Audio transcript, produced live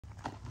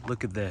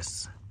look at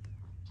this.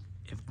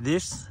 If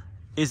this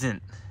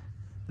isn't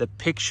the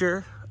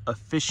picture of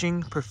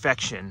fishing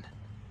perfection,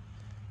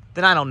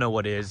 then I don't know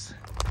what is.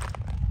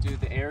 Dude,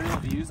 the aerial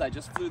views, I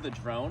just flew the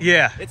drone.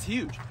 Yeah. It's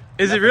huge.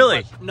 Is it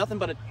really? Nothing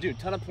but a, dude,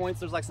 ton of points.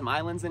 There's like some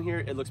islands in here.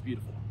 It looks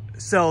beautiful.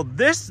 So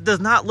this does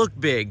not look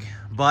big,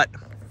 but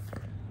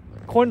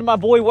according to my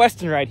boy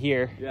Weston right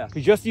here,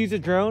 who just used a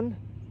drone,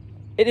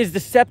 it is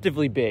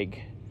deceptively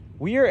big.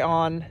 We are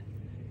on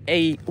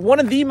one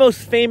of the most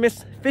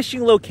famous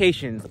fishing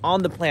locations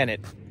on the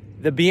planet,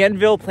 the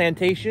Bienville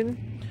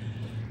Plantation.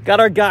 Got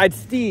our guide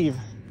Steve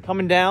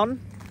coming down,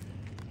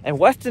 and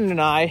Weston and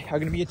I are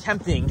going to be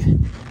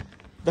attempting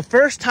the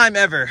first time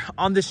ever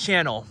on this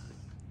channel,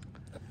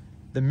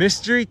 the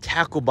mystery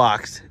tackle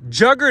box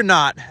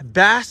juggernaut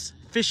bass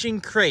fishing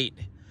crate.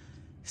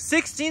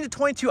 16 to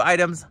 22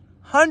 items,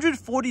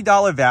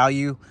 $140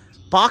 value,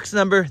 box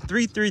number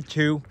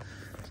 332.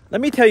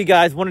 Let me tell you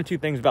guys one or two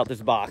things about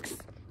this box.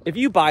 If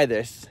you buy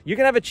this, you're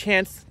gonna have a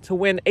chance to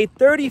win a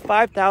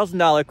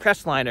 $35,000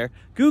 Crestliner,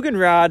 Googan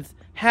rods,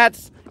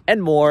 hats,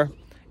 and more.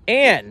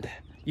 And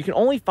you can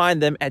only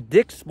find them at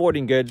Dick's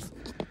Sporting Goods.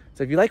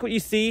 So if you like what you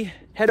see,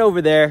 head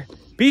over there.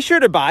 Be sure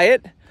to buy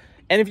it.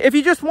 And if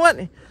you just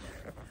want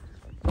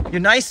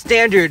your nice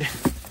standard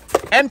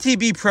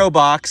MTB Pro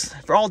box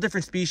for all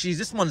different species,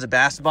 this one's a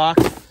bass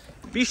box.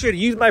 Be sure to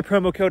use my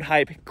promo code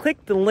HYPE.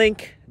 Click the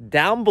link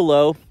down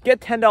below.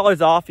 Get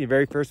 $10 off your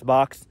very first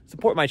box.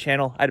 Support my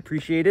channel. I'd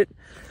appreciate it.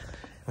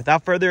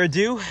 Without further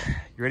ado,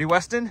 you ready,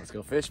 Weston? Let's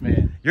go fish,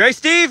 man. You ready,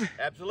 Steve?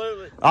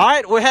 Absolutely. All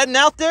right, we're heading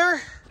out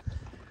there.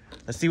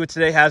 Let's see what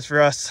today has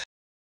for us.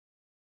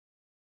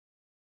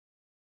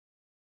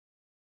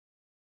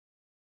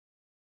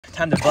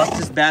 Time to bust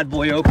this bad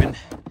boy open.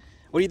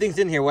 What do you think's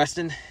in here,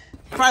 Weston?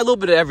 Probably a little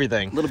bit of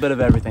everything. A little bit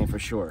of everything for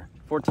sure.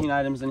 14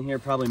 items in here,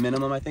 probably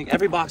minimum, I think.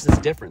 Every box is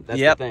different. That's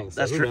the thing.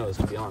 So that's who true. knows,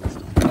 to be honest.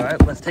 All right,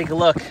 let's take a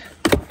look.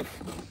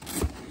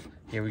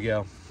 Here we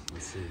go.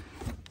 Let's see.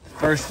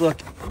 First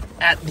look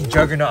at the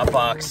juggernaut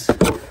box.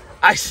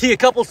 I see a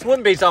couple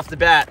swim baits off the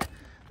bat.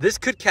 This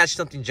could catch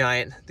something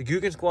giant. The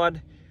Googan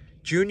Squad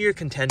Junior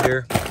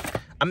Contender.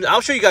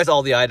 I'll show you guys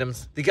all the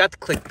items. They got the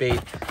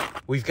clickbait.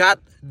 We've got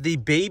the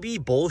baby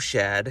bull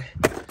shad.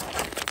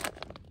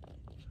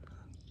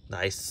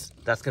 Nice.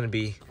 That's gonna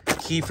be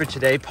key for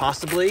today,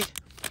 possibly.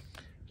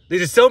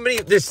 There's so many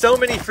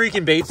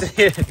freaking baits in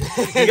here.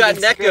 You got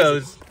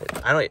Neckos.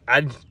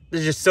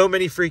 There's just so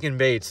many freaking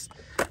baits.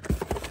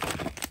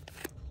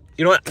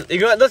 You know what?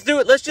 Let's do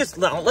it. Let's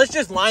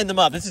just line them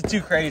up. This is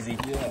too crazy.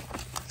 Yeah.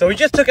 So we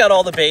just took out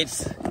all the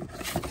baits.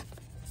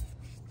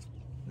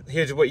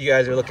 Here's what you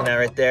guys are looking at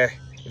right there.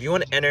 If you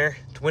want to enter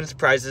to win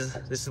prizes,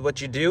 this is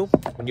what you do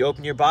when you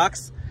open your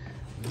box.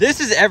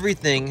 This is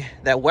everything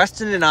that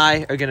Weston and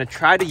I are going to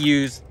try to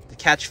use to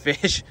catch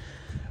fish.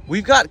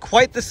 We've got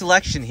quite the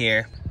selection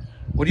here.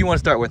 What do you want to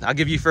start with? I'll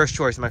give you first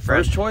choice, my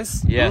friend. First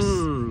choice? Yes.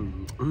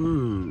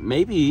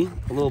 Maybe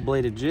a little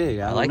bladed jig.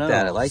 I like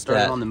that. I like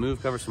that. On the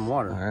move, cover some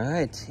water. All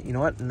right. You know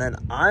what? And then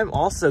I'm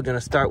also going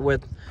to start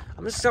with,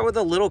 a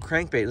little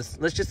crankbait.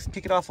 Let's just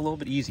kick it off a little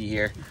bit easy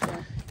here. Okay.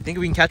 You think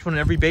we can catch one in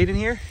every bait in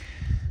here?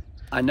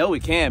 I know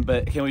we can,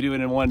 but can we do it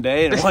in one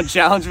day in one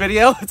challenge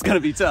video? It's going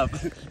to be tough.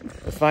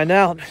 Let's find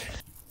out.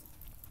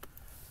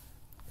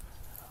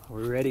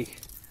 We're ready.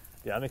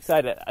 Yeah, I'm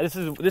excited.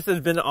 This has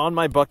been on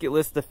my bucket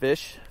list to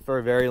fish for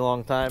a very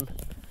long time.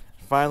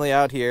 Finally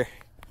out here.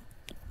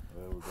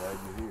 Well, we're glad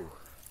you're here.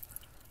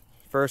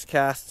 First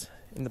cast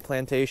in the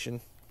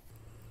plantation.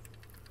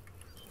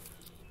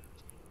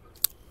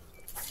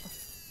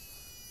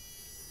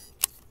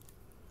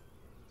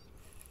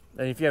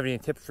 And if you have any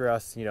tips for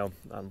us,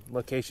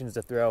 locations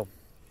to throw,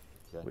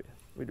 okay,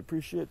 we'd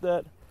appreciate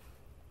that.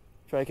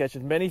 Try to catch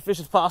as many fish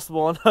as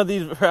possible on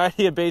these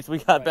variety of baits we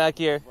got back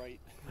here. Right.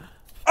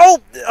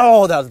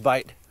 Oh, that was a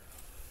bite.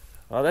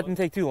 Well, that didn't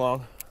take too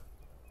long.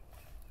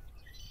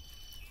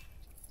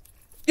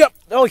 Yep.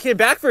 Oh, he came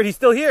back for it. He's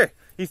still here.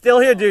 He's still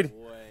here, dude.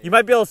 You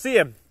might be able to see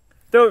him.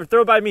 Throw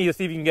it by me. You'll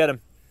see if you can get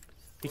him.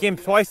 He came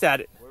twice at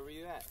it. Where were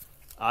you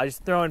at?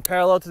 Just throwing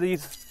parallel to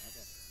these.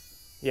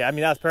 Okay. Yeah, I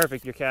mean, that's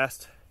perfect, your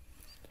cast.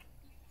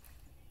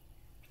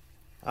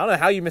 I don't know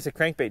how you miss a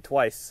crankbait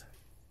twice.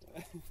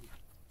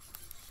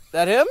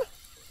 That him?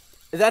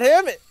 Is that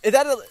him? Is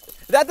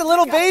that the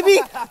little baby?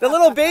 The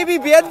little baby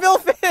Bienville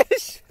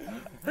fish?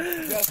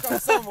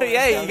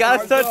 Yeah, you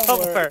gotta start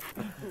somewhere.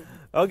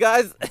 Oh,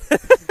 guys,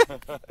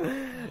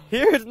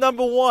 here's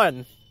number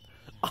one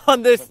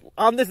on this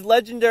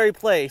legendary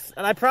place,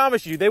 and I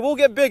promise you, they will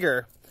get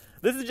bigger.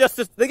 This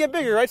is they get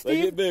bigger, right, Steve?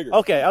 They get bigger.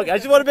 Okay. I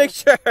just want to make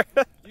sure.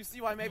 You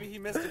see why maybe he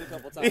missed it a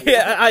couple times.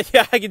 Yeah, I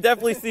can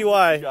definitely see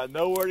why. You got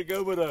nowhere to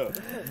go but up.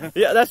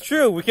 Yeah, that's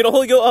true. We can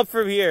only go up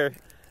from here.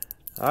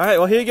 All right,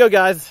 well, here you go,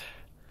 guys.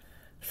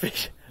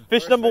 Fish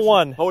number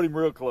one. Hold him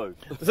real close.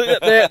 So,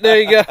 there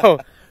you go.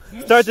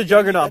 Start the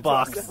juggernaut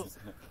box.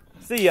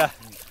 See ya.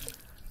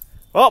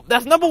 Well,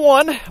 that's number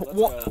one.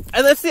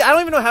 And let's see, I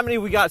don't even know how many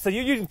we got. So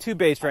you're using two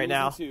baits right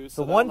now.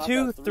 So 1,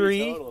 2,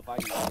 3.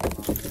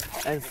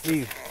 And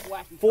see.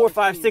 4,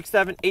 5, 6,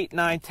 7, 8,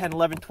 9, 10,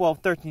 11, 12,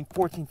 13,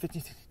 14,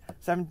 15, 16,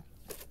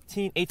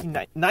 17, 18,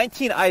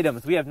 19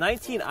 items. We have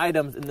 19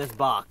 items in this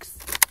box.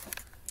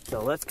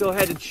 So let's go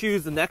ahead and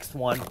choose the next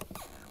one.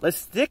 Let's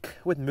stick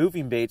with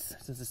moving baits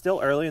since it's still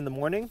early in the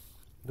morning.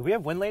 Do we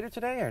have wind later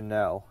today or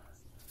no?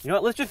 You know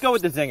what? Let's just go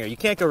with the zinger. You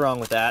can't go wrong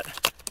with that.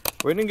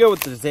 We're going to go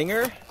with the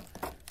zinger.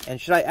 And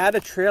should I add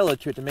a trailer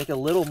to it to make it a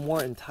little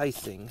more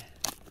enticing?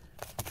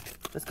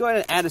 Let's go ahead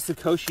and add a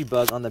Sakoshi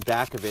bug on the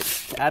back of it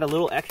to add a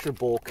little extra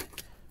bulk.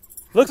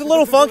 Looks a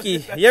little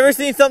funky. You ever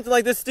seen something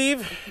like this,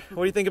 Steve?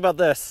 What do you think about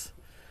this?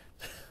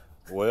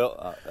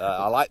 Well,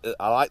 I like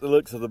the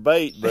looks of the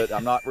bait, but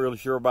I'm not really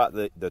sure about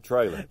the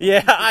trailer.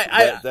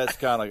 Yeah, that's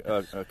kind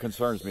of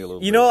concerns me a little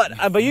bit. You know what?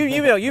 But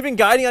you've been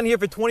guiding on here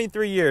for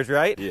 23 years,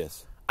 right?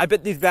 Yes. I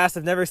bet these bass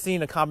have never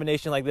seen a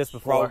combination like this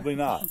before. Probably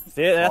not.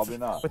 See, Probably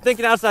not. We're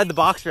thinking outside the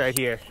box right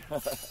here.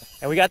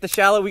 And we got the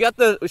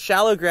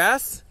shallow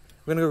grass.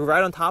 We're gonna go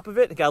right on top of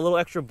it. Got a little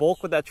extra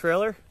bulk with that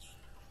trailer.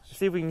 Let's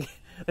see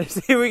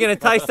if we can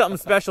entice something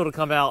special to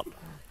come out.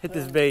 Hit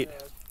this bait.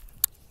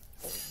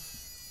 This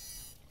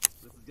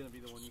is gonna be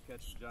the one you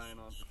catch the giant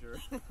on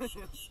for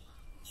sure.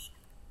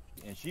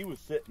 And she was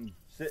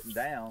sitting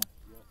down,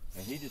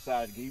 and he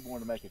decided he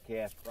wanted to make a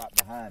cast right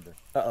behind her.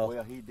 Uh-oh.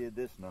 Well, he did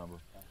this number.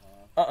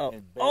 Uh-oh.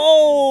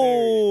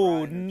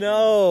 Oh,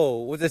 no.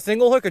 Was it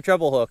single hook or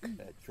treble hook?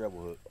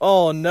 Treble hook.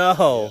 Oh, no.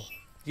 Yeah.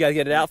 You got to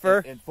get it out for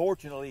her? And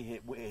fortunately,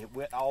 it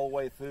went all the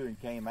way through and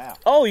came out.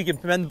 Oh, you can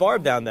bend the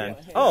barb down then.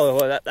 Yeah. Oh,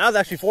 well, that was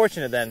actually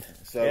fortunate then.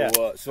 So,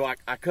 yeah. So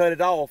I cut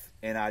it off,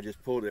 and I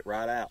just pulled it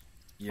right out.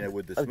 You know,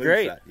 with the smooth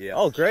great. side. Yeah.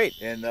 Oh, great.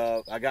 And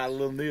I got a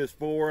little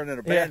Neosporin and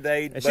a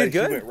Band-Aid, and but she's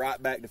good? she went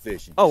right back to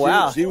fishing. Oh,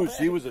 wow. She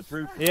was a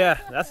true. Yeah,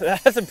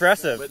 that's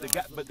impressive.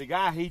 But the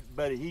guy,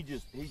 he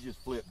just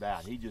flipped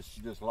out. He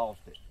just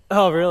lost it.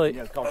 Oh, really?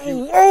 Yeah,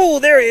 oh,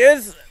 there he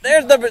is.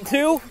 There's number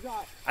 2.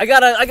 I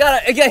gotta,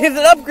 it's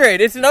an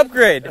upgrade. It's an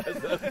upgrade.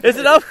 It's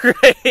an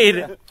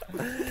upgrade.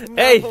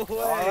 Hey.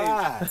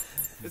 Right.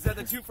 Is that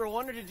the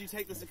 2-for-1, or did you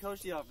take the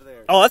Sakoshi off of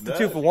there? Oh, that's the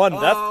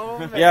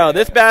 2-for-1. Yo,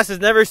 this bass has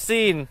never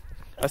seen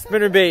a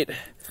spinnerbait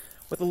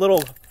with a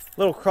little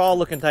crawl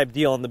looking type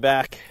deal in the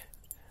back.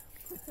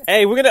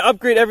 Hey, we're gonna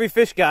upgrade every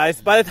fish,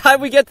 guys. By the time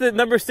we get to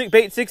number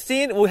bait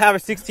 16, we'll have a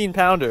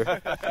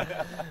 16-pounder.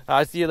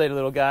 I'll see you later,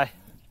 little guy.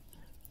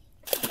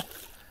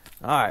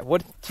 All right,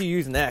 what to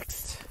use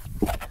next?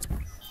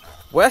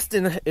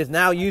 Weston is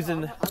now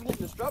using. I'm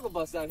getting the struggle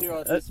bus out here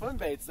on these swim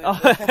baits.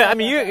 I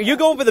mean, you're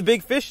going for the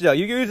big fish though.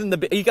 You're using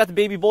you got the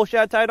baby bull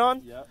shad tied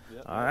on. Yep.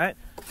 All right.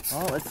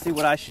 Oh, let's see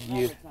what I should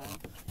use.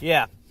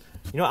 Yeah.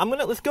 You know,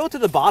 let's go to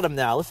the bottom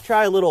now. Let's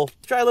try a little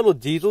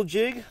diesel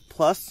jig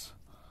plus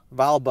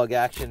vile bug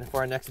action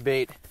for our next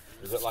bait.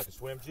 Is it like a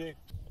swim jig?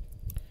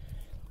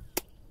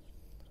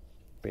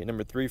 Bait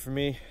number 3 for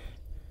me.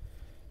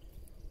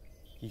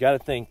 You got to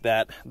think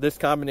that this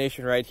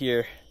combination right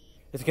here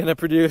is going to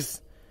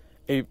produce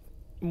a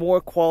more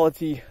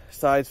quality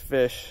size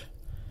fish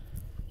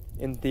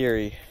in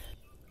theory.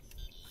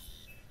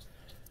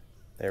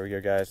 There we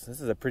go, guys.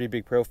 This is a pretty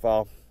big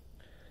profile.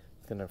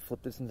 Gonna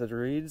flip this into the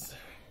reeds.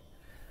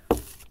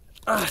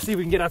 See if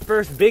we can get our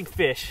first big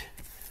fish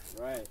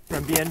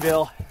from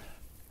Bienville.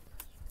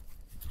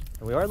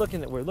 And we're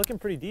looking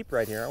pretty deep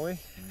right here, aren't we?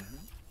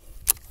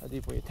 How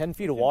deep are we? 10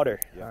 feet of water.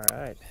 Yep. All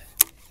right.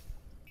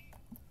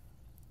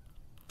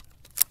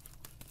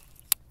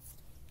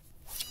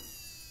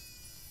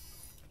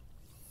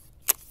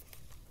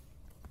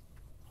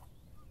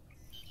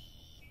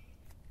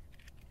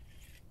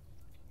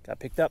 Got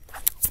picked up.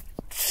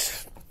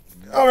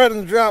 Oh, right on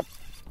the drop.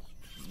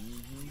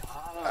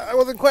 I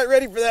wasn't quite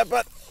ready for that,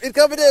 but it's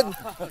coming in.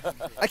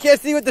 I can't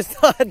see with the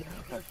sun.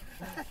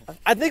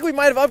 I think we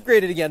might have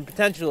upgraded again,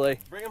 potentially.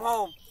 Bring him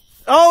home.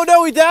 Oh,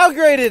 no, we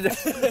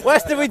downgraded.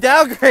 Weston, we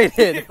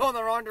downgraded. You're going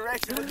the wrong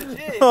direction with the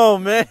jig. Oh,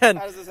 man. How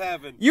does this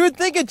happen? You would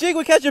think a jig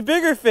would catch a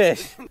bigger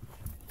fish.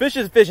 Fish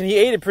is fishing. He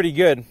ate it pretty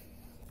good.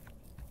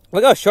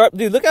 Look how sharp,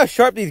 dude, look how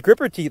sharp these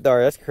gripper teeth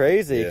are. That's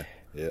crazy.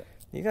 Yeah.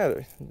 You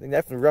gotta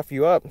definitely rough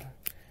you up.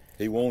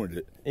 He wanted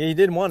it. He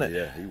did want it.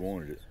 Yeah, he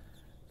wanted it.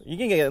 You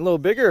can get a little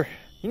bigger.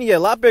 You can get a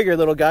lot bigger,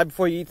 little guy,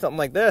 before you eat something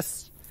like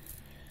this.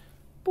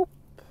 Boop.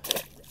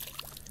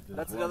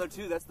 That's another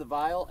 2. That's the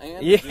vial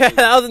and yeah, the jig.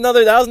 that was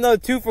another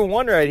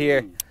 2-for-1 right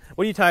here.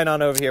 What are you tying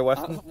on over here,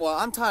 Weston? Well,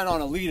 I'm tying on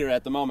a leader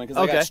at the moment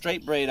because I got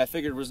straight braid. I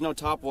figured there was no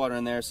top water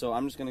in there, so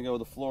I'm just gonna go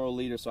with a fluoro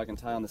leader so I can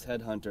tie on this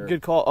headhunter.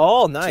 Good call.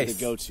 Oh, nice. To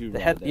the go-to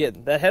rod there. Yeah,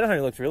 that headhunter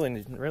looks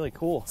really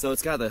cool. So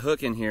it's got the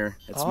hook in here.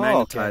 It's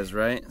magnetized,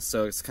 right?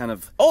 So it's kind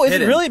of is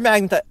it really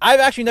magnetized? I've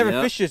actually never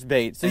fished this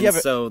bait.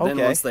 So then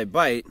once they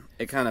bite,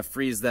 it kind of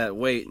frees that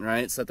weight,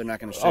 right? So that they're not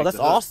going to shake. Oh, that's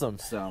awesome.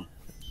 So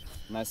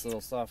nice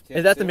little soft kick.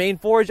 Is that the main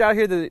forage out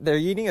here that they're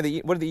eating?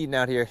 Or what are they eating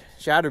out here?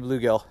 Shad or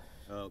bluegill?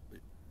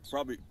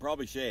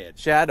 Probably shad.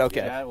 Shad,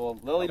 okay. Yeah, well,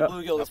 they'll eat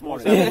bluegill this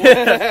morning.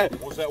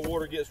 Once that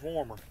water gets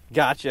warmer,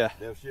 gotcha.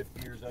 They'll shift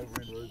gears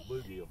over into those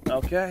bluegill.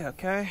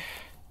 Okay.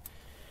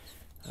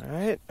 All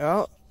right.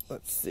 Well,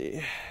 let's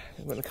see.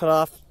 I'm going to cut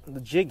off the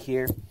jig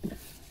here.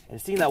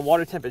 And seeing that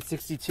water temp at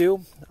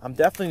 62, I'm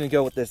definitely gonna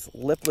go with this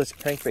lipless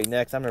crankbait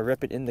next. I'm gonna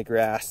rip it in the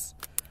grass.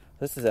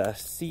 This is a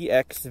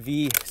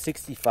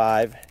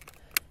CXV65,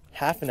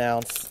 half an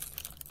ounce.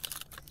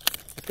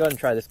 Let's go ahead and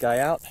try this guy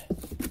out.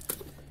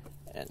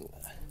 And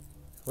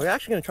we're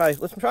actually gonna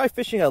let's try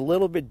fishing a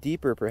little bit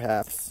deeper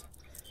perhaps.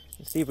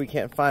 Let's see if we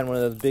can't find one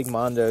of those big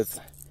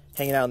mondos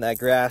hanging out in that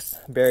grass,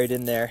 buried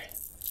in there.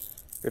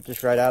 Rip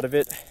this right out of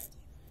it.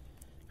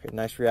 Get a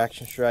nice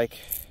reaction strike.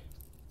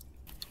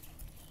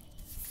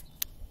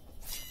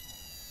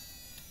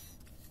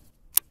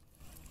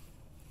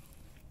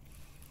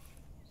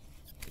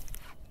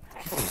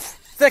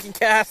 Second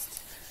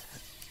cast.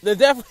 There's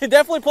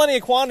definitely plenty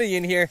of quantity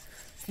in here.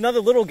 It's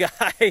another little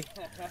guy.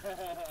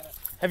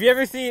 Have you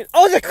ever seen?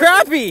 Oh, it's a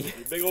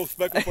crappie! Big old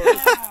speckled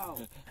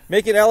pearl.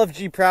 Making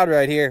LFG proud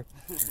right here.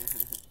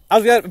 I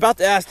was about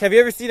to ask, have you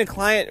ever seen a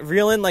client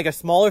reel in like a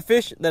smaller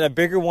fish, then a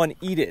bigger one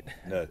eat it?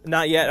 No.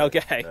 Not yet.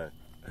 Okay. No.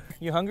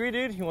 You hungry,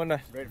 dude? You want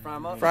to Ready to fry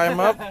him up? Fry him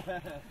up?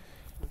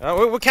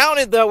 We're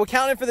counting it though. We're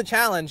counting for the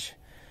challenge.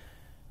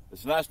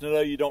 It's nice to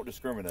know you don't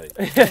discriminate.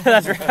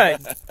 That's right.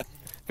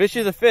 Fish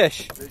is a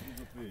fish.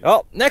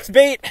 Oh, next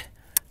bait.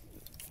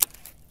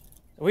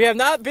 We have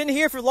not been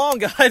here for long,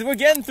 guys. We're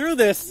getting through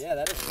this. Yeah,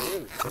 that is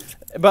true.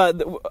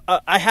 But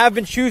I have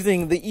been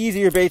choosing the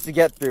easier baits to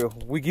get through.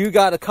 You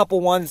got a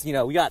couple ones, you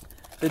know, we got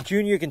the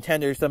junior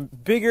contenders, some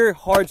bigger,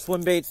 hard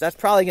swim baits. That's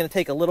probably going to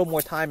take a little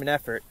more time and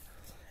effort.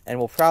 And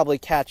we'll probably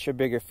catch a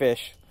bigger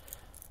fish.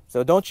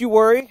 So don't you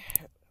worry.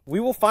 We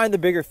will find the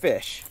bigger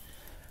fish.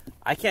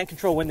 I can't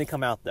control when they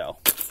come out, though.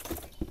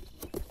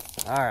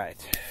 All right.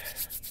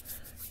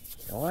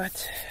 You know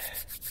what?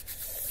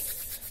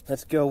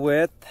 Let's go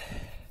with...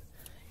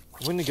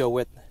 We're going to go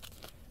with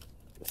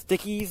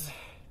Sticky's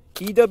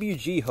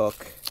EWG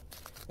hook.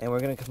 And we're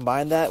going to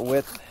combine that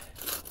with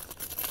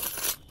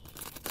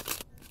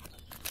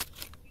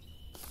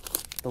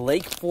the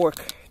Lake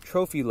Fork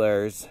Trophy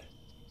Lures.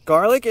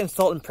 Garlic and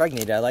salt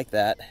impregnated. I like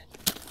that.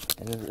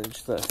 And there's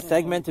just a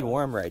segmented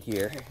worm right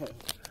here.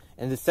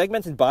 And the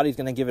segmented body is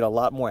going to give it a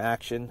lot more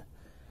action.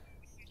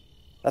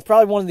 That's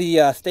probably one of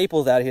the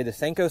staples out here, the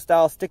Senko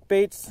style stick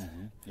baits.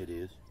 It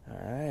is. All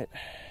right.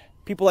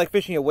 People like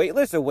fishing it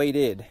weightless or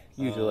weighted,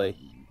 usually?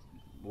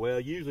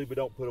 Well, usually we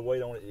don't put a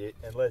weight on it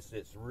unless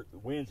it's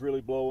wind's really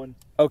blowing.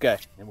 Okay.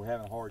 And we're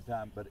having a hard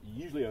time. But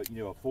usually, a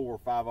 4 or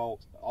 5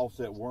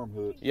 offset worm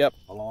hook. Yep.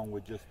 Along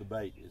with just the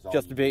bait is all.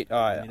 Just the bait. Oh,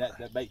 yeah. I mean,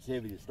 that bait's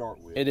heavy to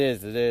start with. It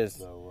is. It is.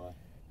 So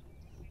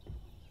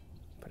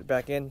put it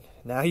back in.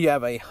 Now you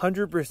have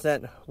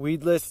 100%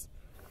 weedless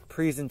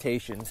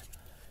presentation.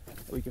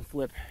 We can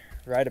flip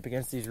right up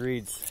against these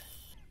reeds.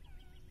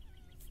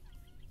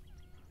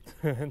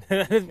 Or do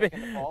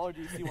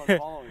you see one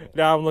following it?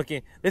 No, I'm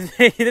looking. This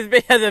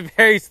bait has a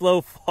very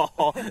slow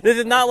fall. This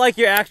is not like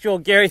your actual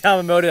Gary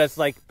Yamamoto that's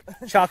like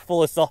chock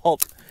full of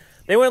salt.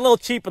 They went a little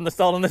cheap on the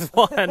salt on this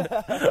one. I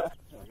got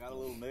a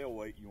little nail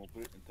weight. You want to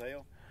put it in the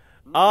tail?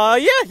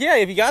 Yeah,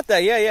 if you got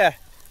that, yeah. Yeah,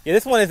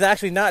 this one is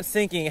actually not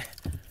sinking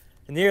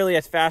nearly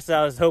as fast as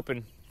I was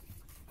hoping.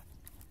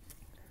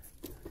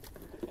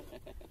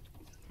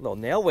 Little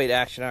nail weight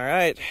action, all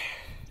right.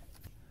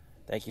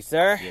 Thank you,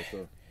 sir. Yes,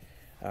 sir.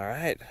 All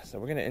right, so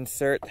we're gonna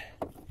insert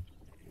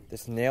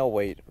this nail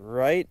weight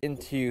right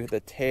into the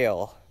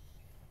tail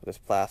of this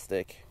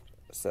plastic.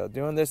 So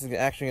doing this is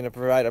actually gonna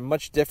provide a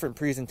much different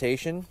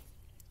presentation.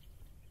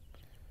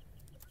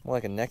 More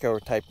like a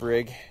Neko type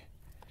rig.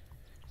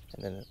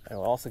 And then it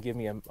will also give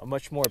me a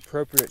much more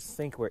appropriate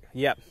sink weight.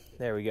 Yep,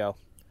 there we go.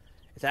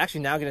 It's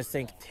actually now gonna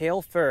sink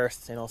tail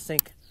first, and it'll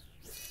sink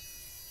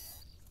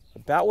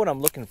about what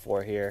I'm looking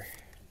for here.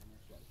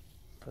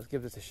 Let's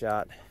give this a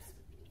shot.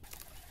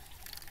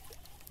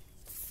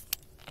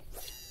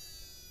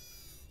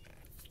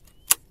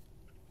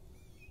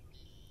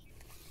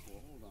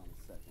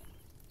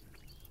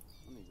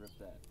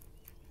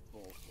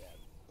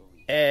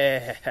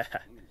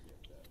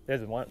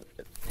 There's one.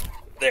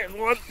 There's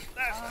one.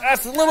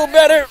 That's a little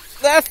better.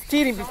 That's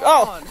teeny.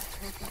 Oh.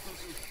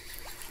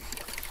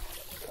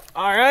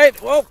 All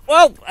right. Well,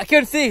 I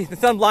couldn't see. The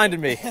sun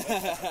blinded me.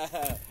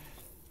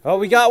 Oh,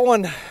 we got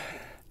one.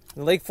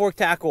 The Lake Fork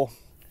tackle.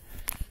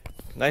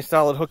 Nice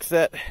solid hook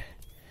set.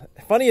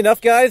 Funny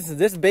enough, guys,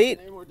 this bait.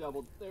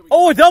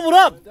 Oh, it doubled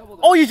up.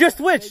 Oh, you just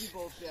switched.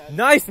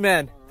 Nice,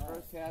 man.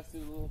 First cast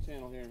through the little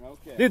channel here.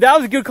 Okay. Dude, that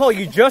was a good call.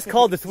 You just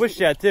called the switch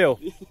shad too.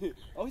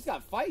 Oh, he's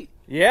got fight.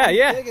 Yeah.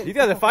 He's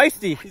got a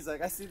feisty. He's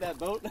like, I see that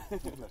boat.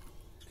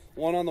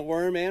 One on the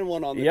worm and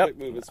one on the quick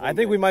move. I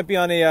think we might be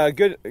on a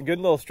good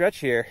little stretch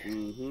here.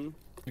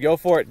 Go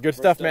for it. Good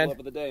stuff, man. Up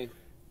of the day.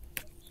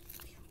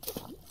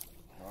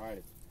 All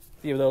right.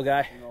 See you, little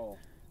guy. No.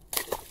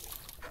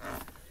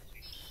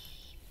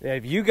 Yeah,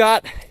 if you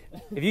got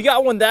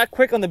one that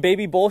quick on the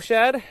baby bull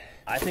shad,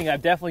 I think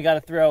I've definitely got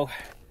to throw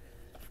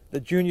the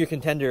junior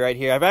contender right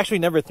here. I've actually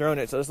never thrown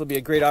it, so this will be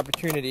a great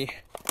opportunity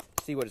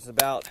to see what it's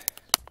about.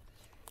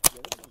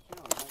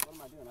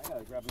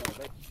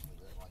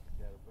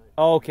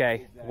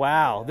 Okay,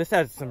 wow, this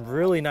has some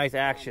really nice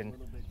action.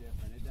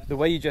 The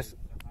way you just,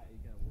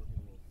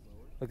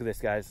 look at this,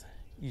 guys.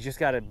 You just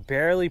got to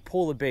barely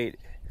pull the bait.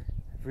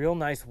 Real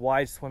nice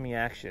wide swimming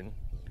action.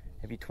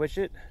 If you twitch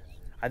it,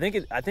 I think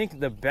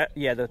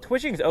the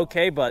twitching is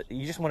okay, but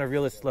you just want to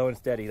reel it slow and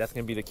steady. That's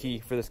going to be the key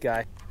for this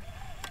guy.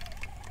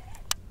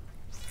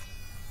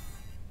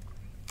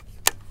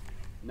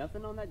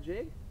 Nothing on that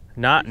jig?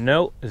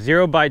 No,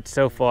 0 bites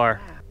so far.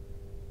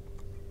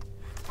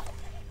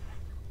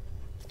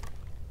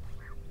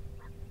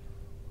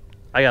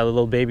 I got a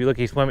little baby. Look,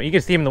 he's swimming. You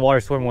can see him in the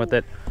water swimming with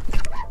it.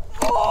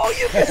 Oh,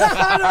 you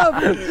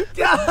got him!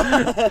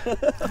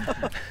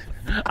 God.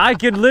 I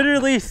could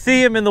literally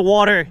see him in the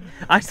water.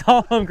 I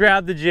saw him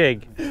grab the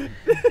jig.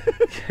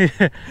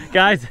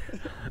 Guys,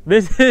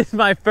 this is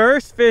my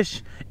first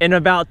fish in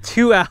about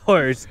 2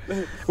 hours.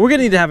 We're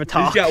gonna need to have a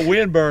talk. He's got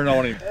windburn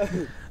on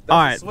him. All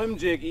right. Swim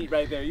jig eat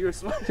right there. You were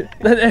swimming.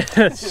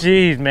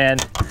 Jeez, man.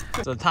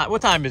 So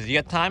what time is it?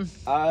 You got time?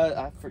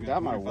 I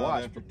forgot my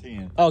watch. After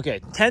 10. Okay,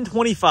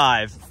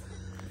 10:25.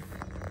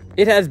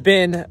 It has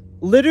been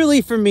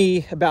literally for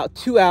me about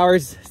 2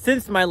 hours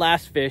since my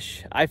last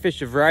fish. I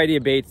fished a variety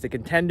of baits, the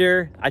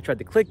contender, I tried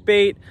the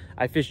clickbait,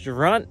 I fished a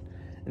runt,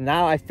 and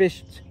now I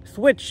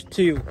switched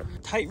to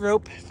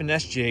tightrope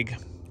finesse jig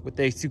with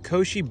a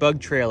Tsukoshi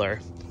bug trailer.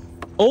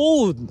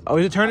 Oh,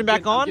 is it turning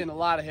back on? I'm getting a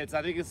lot of hits.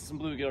 I think it's some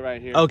bluegill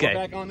right here. Okay.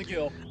 We're back on the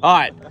gill. All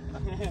right.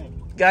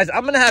 Guys,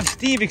 I'm gonna have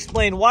Steve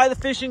explain why the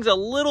fishing's a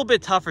little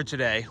bit tougher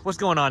today. What's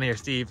going on here,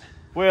 Steve?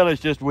 Well,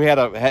 it's just we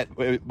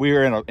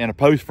were in a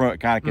post front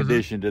kind of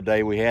condition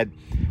today. We had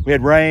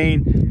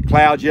rain,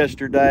 clouds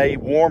yesterday,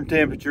 warm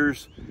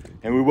temperatures,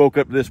 and we woke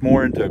up this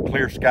morning to a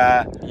clear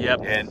sky.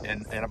 Yep.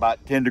 And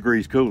about 10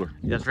 degrees cooler.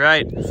 That's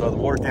right. So the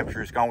water temperature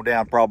has gone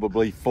down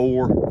probably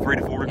 3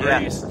 to 4 degrees.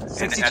 Yeah. And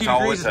 62 that's all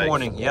degrees it this takes.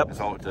 morning. Yep. That's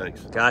all it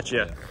takes.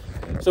 Gotcha.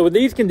 So with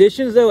these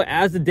conditions, though,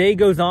 as the day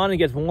goes on and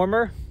gets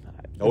warmer,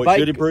 Oh, it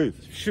should improve.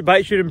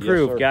 Bite should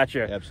improve. Yes, sir.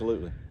 Gotcha.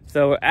 Absolutely.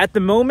 So at the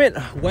moment,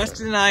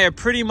 Weston and I are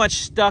pretty much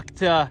stuck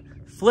to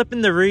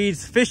flipping the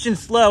reeds, fishing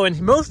slow,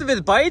 and most of his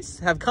bites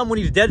have come when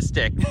he's dead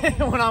stick.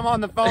 When I'm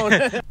on the phone.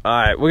 All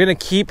right, we're gonna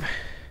keep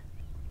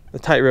the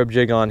tightrope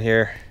jig on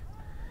here.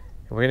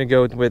 We're gonna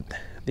go with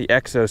the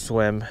Exo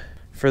Swim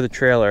for the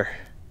trailer.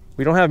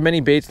 We don't have many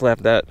baits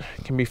left that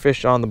can be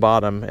fished on the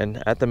bottom,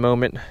 and at the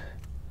moment,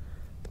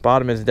 the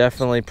bottom is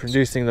definitely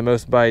producing the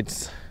most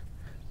bites.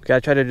 We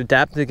gotta try to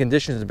adapt to the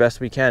conditions the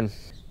best we can,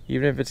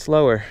 even if it's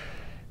slower.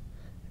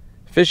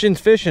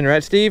 Fishing's fishing,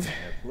 right, Steve?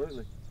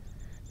 Absolutely.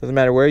 Doesn't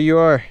matter where you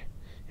are.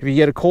 If you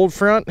get a cold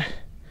front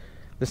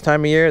this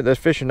time of year, those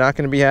fish are not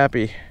going to be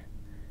happy.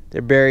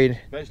 They're buried.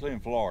 Especially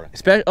in Florida.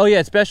 Oh yeah,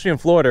 especially in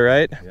Florida,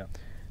 right? Yeah.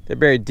 They're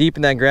buried deep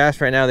in that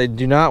grass right now. They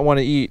do not want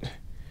to eat.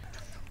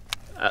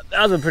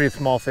 That was a pretty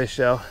small fish,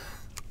 though.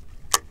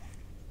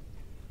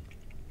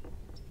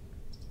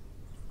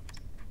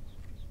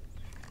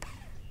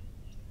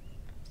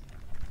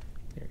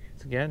 Here it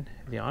is again.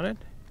 Is he on it?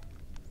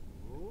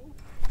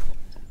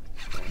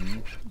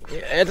 Yeah,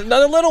 it's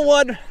another little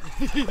one.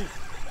 Dude.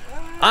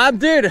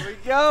 There we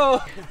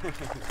go.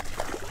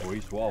 Well,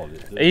 he swallowed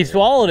it. He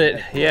swallowed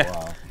it.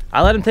 Yeah.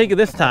 I let him take it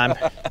this time.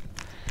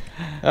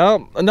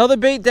 Oh, another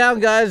bait down,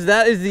 guys.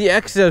 That is the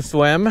Exo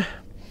Swim.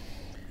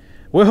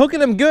 We're hooking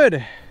them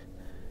good.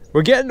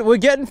 We're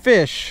getting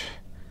fish.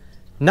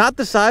 Not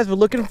the size we're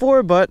looking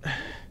for, but you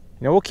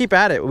know, we'll keep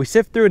at it. We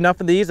sift through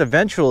enough of these,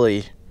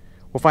 eventually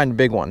we'll find a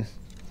big one.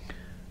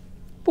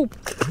 Boop.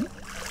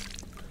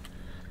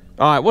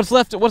 All right, what's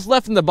left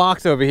in the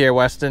box over here,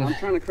 Weston? I'm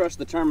trying to crush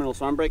the terminal,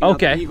 so I'm breaking out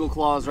the eagle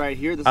claws right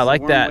here. This I is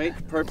like a worm that. Wake,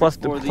 plus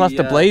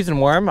the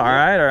blazing worm. All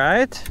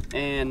right.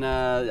 And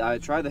I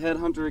tried the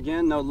headhunter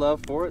again. No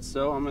love for it,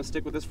 so I'm gonna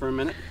stick with this for a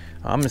minute.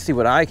 I'm gonna see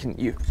what I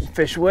can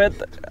fish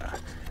with.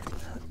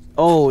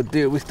 Oh,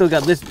 dude, we still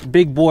got this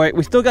big boy.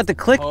 We still got the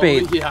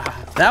clickbait. Oh,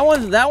 yeah. That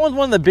one's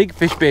one of the big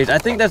fish baits. I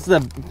think that's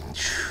the.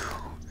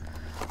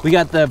 We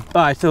got the.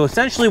 All right, so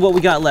essentially what we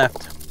got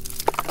left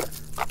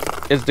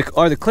is the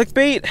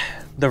clickbait,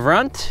 the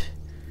runt,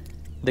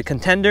 the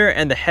contender,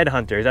 and the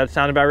headhunter. Does that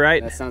sound about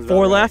right? That sounds about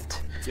 4 right.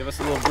 left. Give us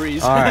a little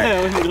breeze. All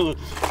right.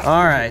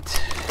 All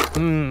right.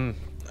 I'm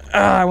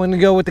gonna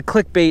go with the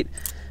clickbait.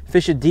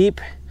 Fish it deep.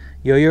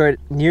 You're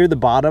near the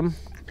bottom,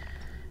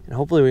 and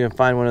hopefully we can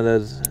find one of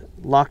those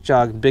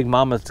lockjaw big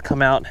mamas to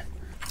come out.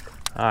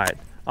 All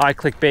right,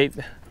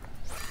 clickbait.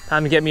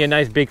 Time to get me a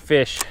nice big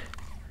fish.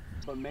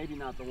 But maybe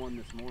not the one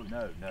this morning.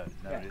 No,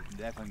 it's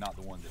definitely not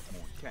the one this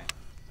morning. Okay.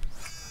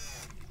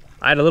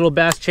 I had a little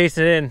bass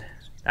chasing it in.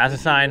 That's a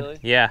sign. Really?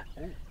 Yeah.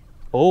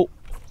 Oh!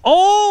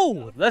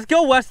 Let's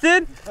go,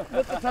 Weston.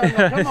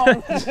 Come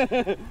on.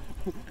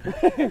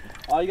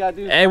 All you gotta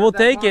do is hey, we'll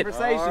take it. All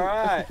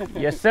right.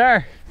 Yes,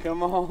 sir.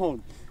 Come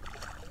on.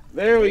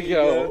 There we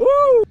go.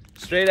 Woo!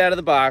 Straight out of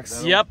the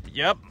box. Yep.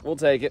 We'll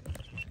take it.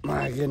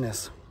 My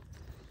goodness.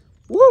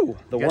 Woo!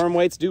 The worm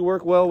weights do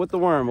work well with the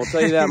worm. We'll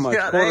tell you that much.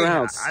 Quarter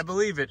ounce. I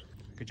believe it.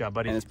 Good job,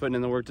 buddy. And it's putting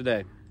in the work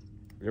today.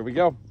 Here we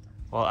go.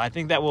 Well, I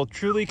think that will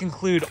truly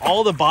conclude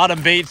all the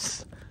bottom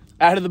baits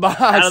out of the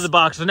box. Out of the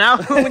box. So now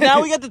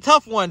we got the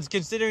tough ones,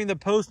 considering the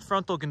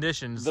post-frontal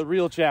conditions. The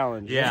real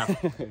challenge. Yeah.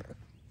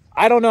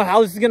 I don't know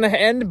how this is gonna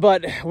end,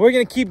 but we're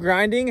gonna keep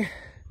grinding.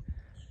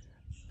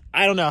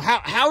 I don't know.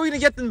 How are we gonna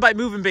get them by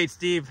moving bait,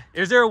 Steve?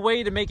 Is there a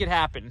way to make it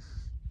happen?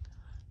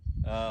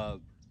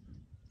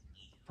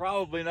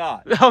 Probably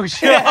not. Oh,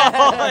 sure.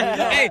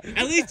 Hey,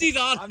 at least he's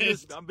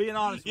honest. I'm being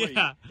honest with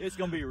you. It's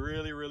gonna be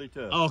really, really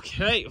tough.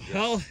 Okay,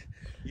 well,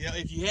 you know,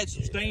 if you had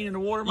some stain in the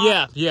water,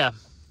 yeah.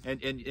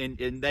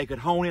 And they could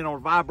hone in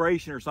on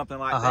vibration or something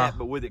like that,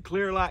 but with it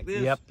clear like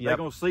this, they're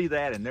gonna see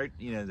that, and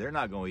they're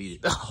not gonna eat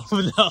it.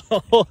 Oh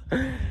no.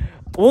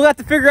 We'll have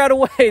to figure out a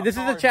way. This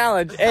is a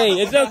challenge.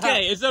 Hey, it's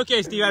okay. It's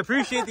okay, Steve. I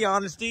appreciate the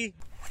honesty.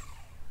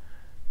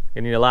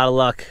 You need a lot of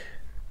luck.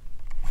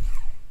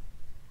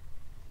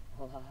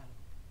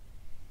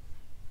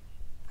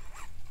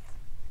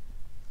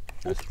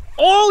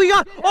 Oh, he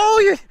got!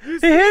 Oh, he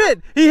hit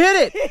it! He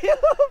hit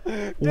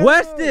it!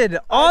 Weston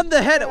on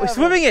the head,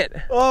 swimming it.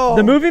 Oh,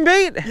 the moving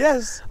bait.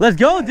 Yes. Let's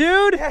go,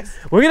 dude. Yes.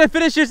 We're gonna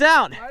finish this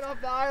out. Right off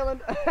the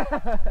island.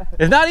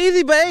 It's not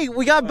easy, but hey,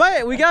 we got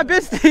bit. We got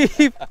bit,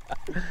 Steve.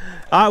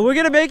 All right, we're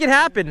gonna make it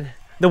happen.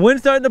 The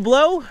wind's starting to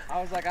blow. I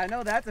was like, I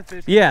know that's a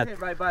fish. Yeah. Hit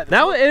right by the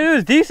that it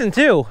was decent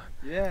too.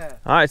 Yeah.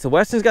 All right, so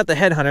Weston's got the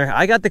headhunter.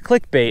 I got the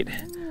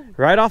clickbait.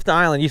 Right off the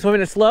island. You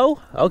swimming it slow?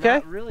 Okay.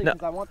 Not really,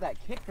 because I want that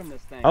kick from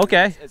this thing.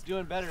 Okay. It's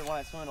doing better when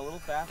I swim a little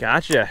faster.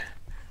 Gotcha.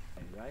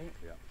 Right?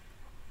 Yeah.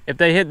 If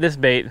they hit this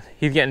bait,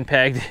 he's getting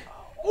pegged.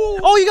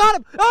 Oh, you got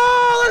him!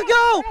 Oh, let's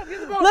go!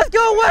 Let's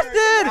go,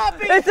 Weston!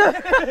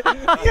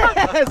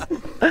 Yes!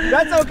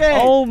 That's okay.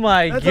 Oh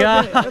my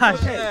gosh.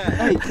 Okay.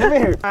 Hey, come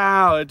here.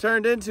 Wow, it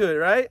turned into it,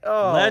 right?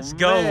 Oh, let's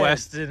go,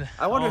 Weston.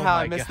 I wonder how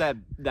I missed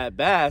that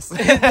bass.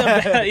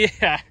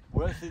 Yeah.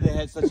 Well, see, they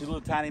had such a little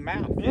tiny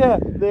mouth. Yeah,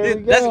 there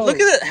we go. Look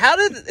at it. How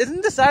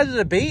isn't the size of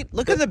the bait?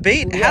 Look at the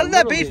bait. Yeah, how did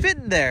that literally. bait fit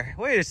in there?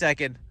 Wait a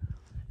second.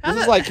 This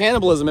is like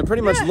cannibalism. It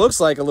pretty much looks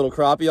like a little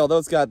crappie, although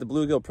it's got the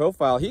bluegill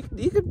profile. He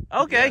could.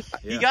 Okay,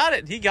 he got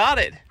it. He got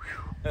it.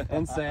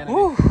 Insanity.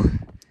 Whew.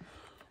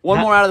 One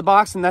more out of the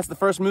box, and that's the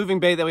first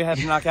moving bait that we had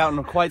to knock out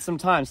in quite some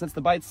time since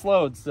the bite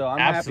slowed. So I'm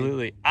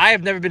absolutely. I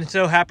have never been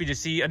so happy to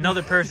see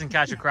another person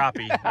catch a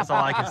crappie. That's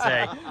all I can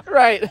say.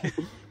 Right.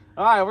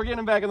 All right, we're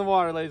getting back in the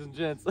water, ladies and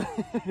gents.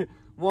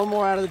 One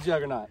more out of the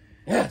juggernaut.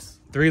 Yes.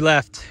 3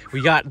 left.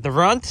 We got the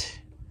runt,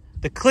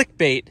 the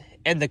clickbait,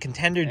 and the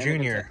contender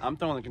junior. I'm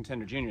throwing the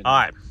contender junior. All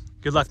right.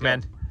 Good luck,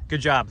 man. Good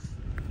job.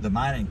 The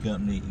mining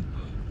company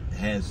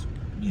has,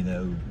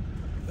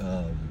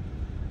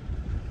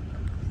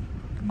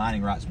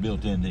 mining rights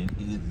built into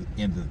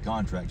the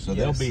contract, so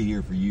they'll be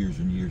here for years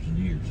and years and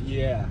years.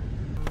 Yeah.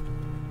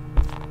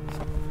 The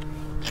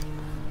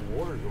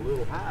water's a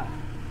little high.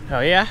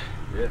 Oh, yeah?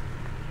 Yeah.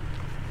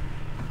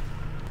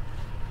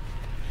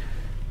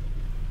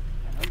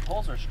 Those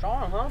poles are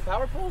strong, huh?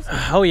 Power poles?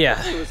 Oh,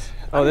 yeah.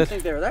 I didn't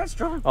think they were that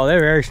strong. Oh, they're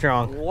very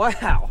strong.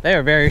 Wow. They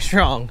are very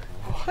strong.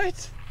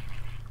 What?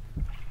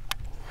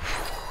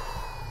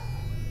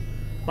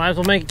 Might as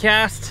well make a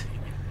cast.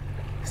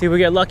 See if we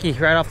get lucky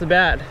right off the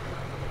bat.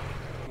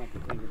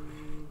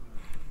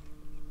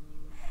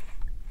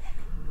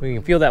 We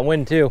can feel that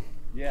wind too.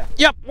 Yeah.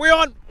 Yep, we're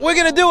on. We're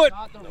gonna do it.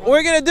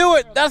 We're gonna do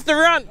it. That's the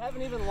run. I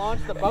haven't even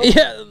launched the boat.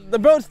 Yeah, the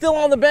boat's still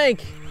on the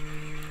bank.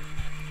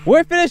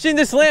 We're finishing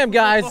the slam,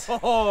 guys.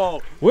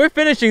 Oh. We're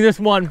finishing this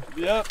one.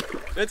 Yep.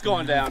 It's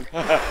going down.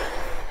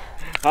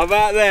 How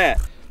about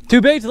that? 2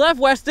 baits left,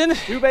 Weston.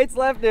 2 baits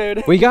left,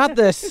 dude. We got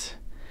this.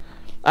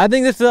 I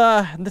think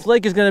this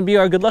lake is gonna be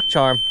our good luck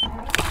charm.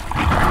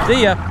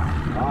 See ya.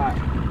 All right.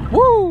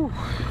 Woo!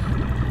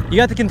 You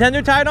got the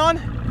contender tied on?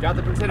 Got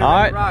the contender All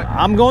right. rock.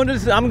 I'm going to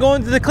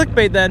the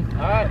clickbait then.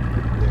 All right.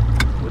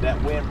 With that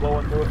wind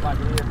blowing through it like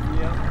it is,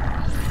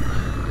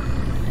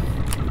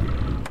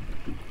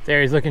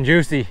 There, he's looking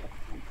juicy.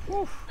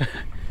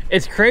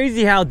 It's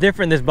crazy how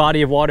different this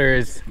body of water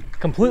is.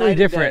 Completely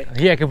different.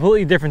 Yeah,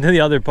 completely different to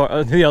the other part,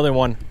 to the other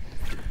one.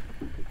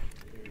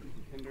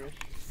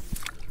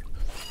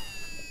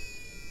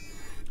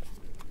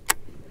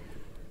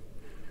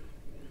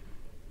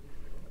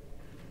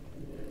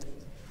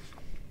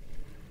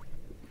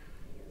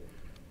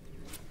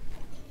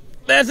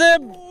 That's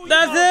him!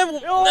 That's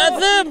him!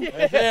 That's him!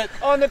 That's it.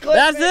 On the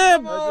clickbait. That's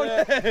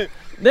him!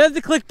 There's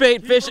the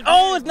clickbait fish.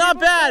 Oh, it's not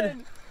bad.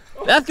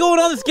 That's going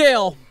on the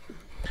scale.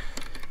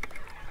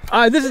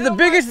 All right, this is the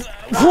biggest.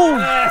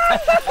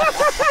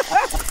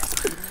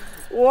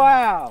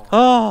 Wow.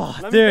 Oh,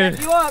 Let dude. me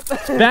back you up.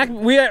 Back,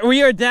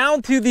 we are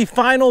down to the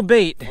final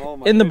bait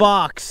in the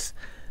box,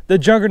 the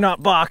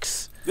juggernaut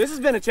box. This has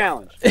been a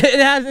challenge. It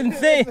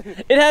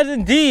has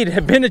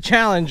indeed been a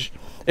challenge.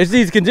 It's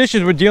these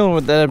conditions we're dealing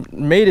with that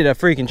made it a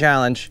freaking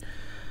challenge.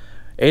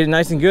 Ate it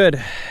nice and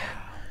good.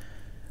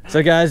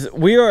 So guys,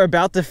 we are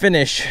about to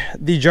finish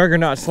the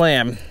Juggernaut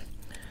Slam.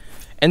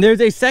 And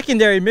there's a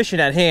secondary mission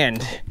at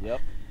hand.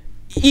 Yep.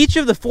 Each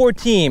of the 4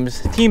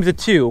 teams of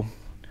 2,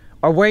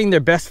 are weighing their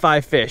best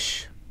 5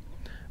 fish.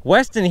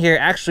 Weston here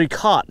actually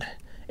caught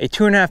a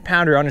 2.5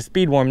 pounder on a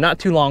speed worm not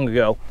too long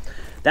ago.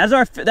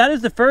 That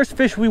is the first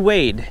fish we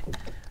weighed.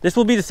 This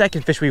will be the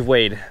second fish we've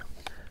weighed.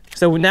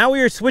 So now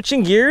we are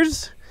switching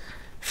gears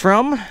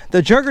from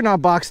the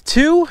Juggernaut box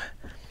to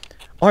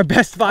our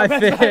best five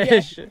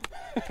fish.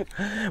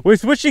 We're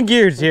switching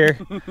gears here,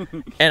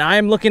 and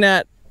I'm looking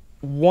at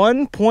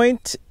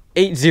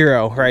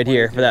 1.80 right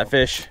here for that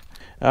fish.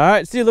 All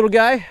right, see you, little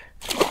guy,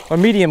 or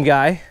medium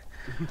guy.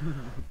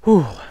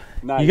 Whew.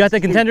 Nice. You got the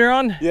contender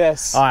on?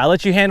 Yes. All right, I'll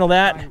let you handle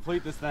that.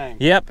 Complete this thing.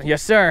 Yep,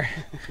 yes sir.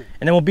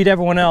 And then we'll beat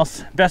everyone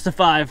else. Best of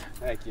 5.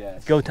 Heck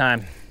yes. Go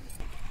time.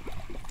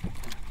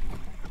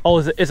 Oh,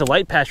 it's a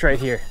light patch right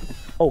here.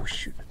 Oh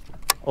shoot.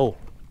 Oh.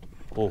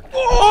 Oh.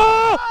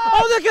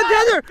 Oh, the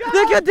contender!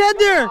 The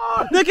contender!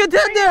 The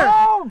contender!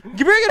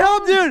 Bring it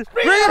home, dude!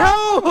 Bring it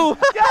home!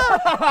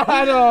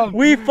 Got him!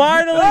 We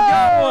finally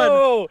got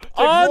one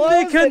on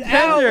the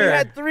contender. We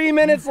had 3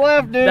 minutes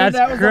left, dude. That's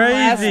that was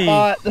crazy. The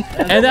last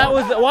spot. And that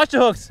was watch the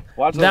hooks.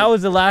 That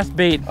was the last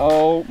bait.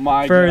 Oh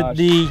my for gosh.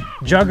 the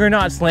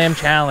Juggernaut Slam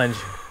Challenge.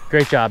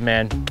 Great job,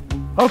 man.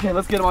 Okay,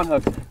 let's get him on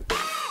hook.